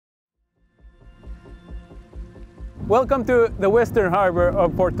Welcome to the western harbour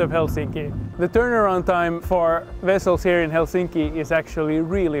of Port of Helsinki. The turnaround time for vessels here in Helsinki is actually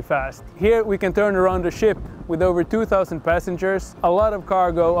really fast. Here we can turn around a ship with over 2,000 passengers, a lot of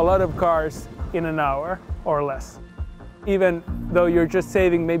cargo, a lot of cars in an hour or less. Even though you're just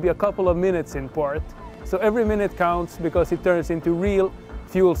saving maybe a couple of minutes in port. So every minute counts because it turns into real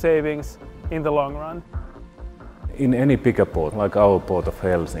fuel savings in the long run. In any bigger port, like our Port of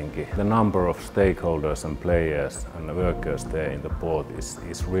Helsinki, the number of stakeholders and players and workers there in the port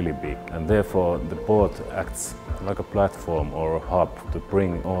is really big. And therefore the port acts like a platform or a hub to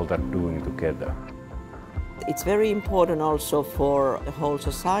bring all that doing together. It's very important also for the whole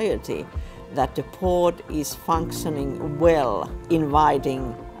society that the port is functioning well,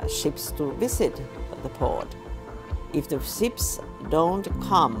 inviting ships to visit the port. If the ships don't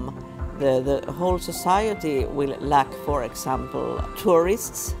come, the whole society will lack, for example,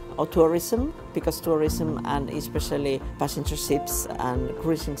 tourists or tourism, because tourism and especially passenger ships and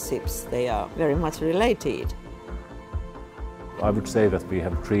cruising ships, they are very much related. I would say that we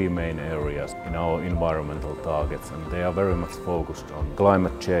have three main areas in our environmental targets, and they are very much focused on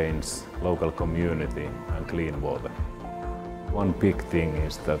climate change, local community and clean water. One big thing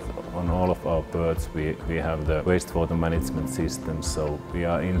is that on all of our ports we have the wastewater management system, so we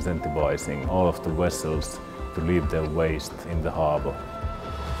are incentivizing all of the vessels to leave their waste in the harbour.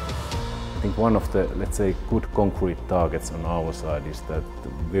 I think one of the, let's say, good concrete targets on our side is that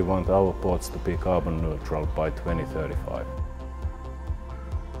we want our ports to be carbon neutral by 2035.